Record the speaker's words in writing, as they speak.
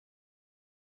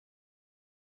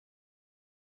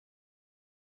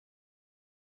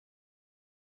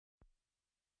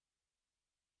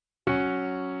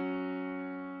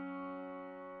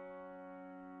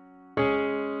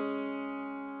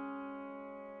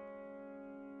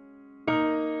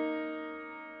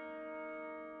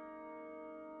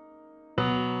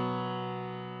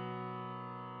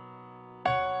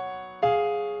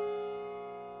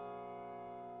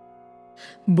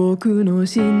僕の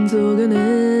心臓がね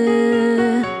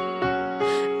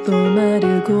止ま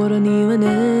る頃には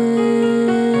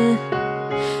ね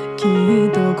きっ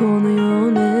とこの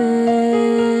世ね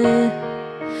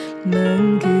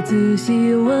満喫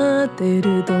し終わって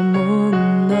ると思う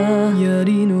んだ。や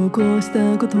り残し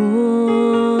たこと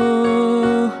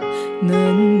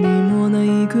何にもな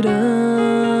いくら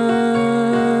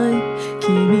い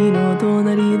君の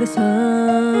隣でさ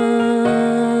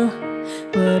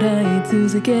笑い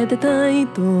続けてたい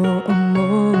と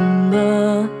思うん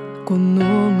だ。こ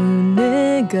の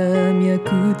胸が脈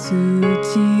通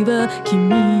知は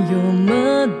君を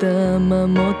まだ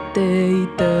守ってい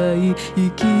たい。生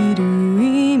きる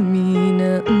意味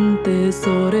なんて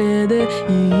それで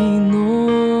いい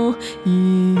のい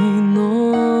い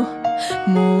の。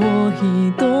もう一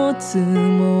つ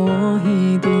もう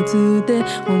一つで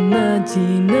同じ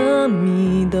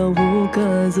涙を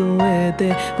数え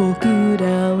て僕ら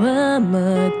は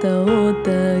またお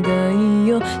互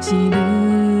いを知る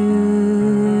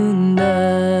んだ。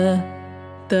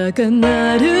高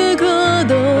鳴る鼓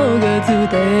動が伝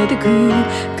えてく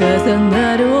重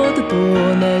なる音と流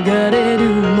れる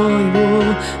想いを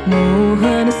もう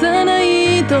離さな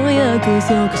いと約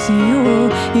束しよう。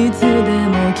いつで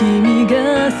も君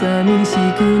が寂し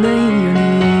くないように。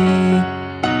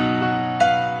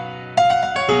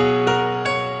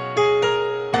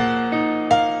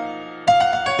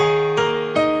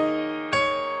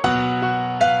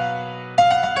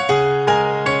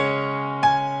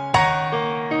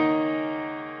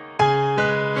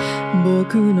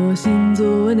僕の心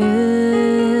臓はね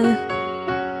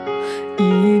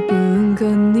1分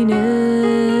間にね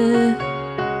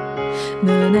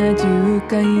70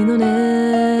回の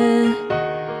ね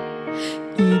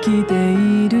生きて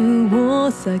いる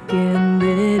を叫ん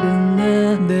でるんだ。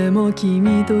でも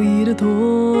君といると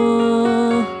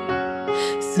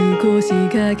少し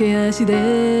駆け足で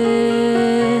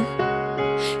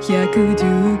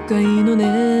110回の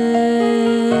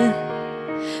ね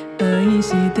愛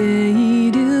して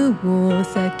いるを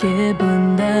叫ぶ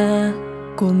んだ。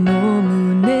この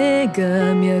胸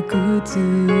が脈通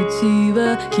知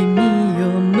は君を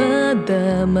ま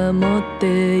だ守っ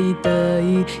ていた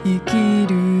い。生き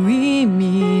る意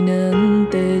味なん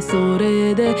てそ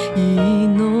れでいい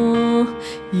の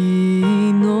い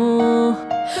いの。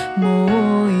も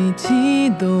う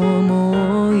一度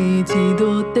もう一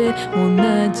度って同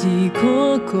じ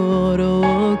心を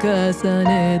重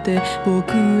ねて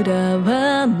僕ら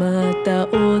はまた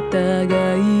お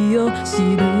互いを知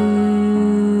る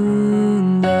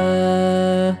んだ。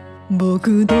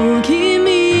僕と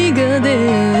君が出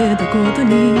会えたこと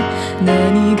に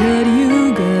何か理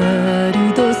由があ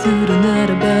るとするな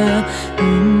らば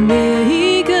運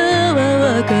命かは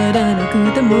わからなく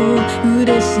ても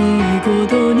嬉しいこ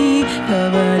とに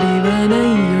変わりはないよ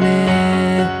ね。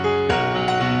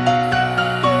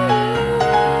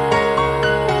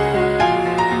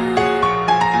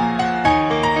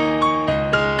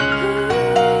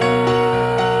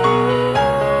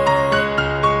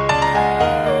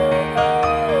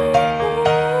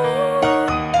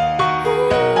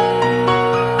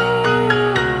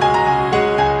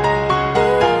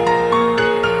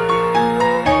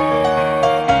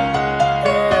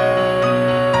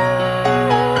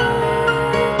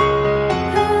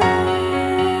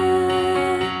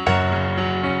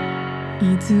い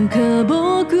つか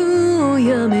僕を辞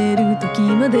める時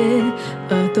まで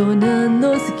あと何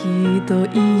度好きと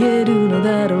言えるの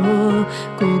だろう。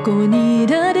ここにい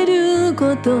られる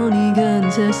ことに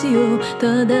感謝しよう。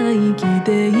ただ生き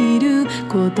ている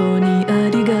ことにあ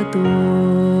りがとう。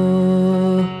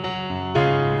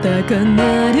高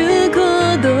鳴る鼓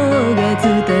動が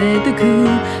伝えてく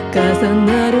重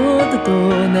なる音と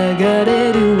流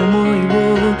れる想いを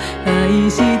愛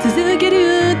し続ける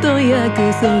と約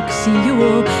束し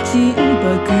よう。心拍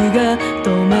が止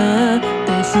まっ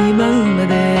てしまうま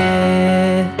で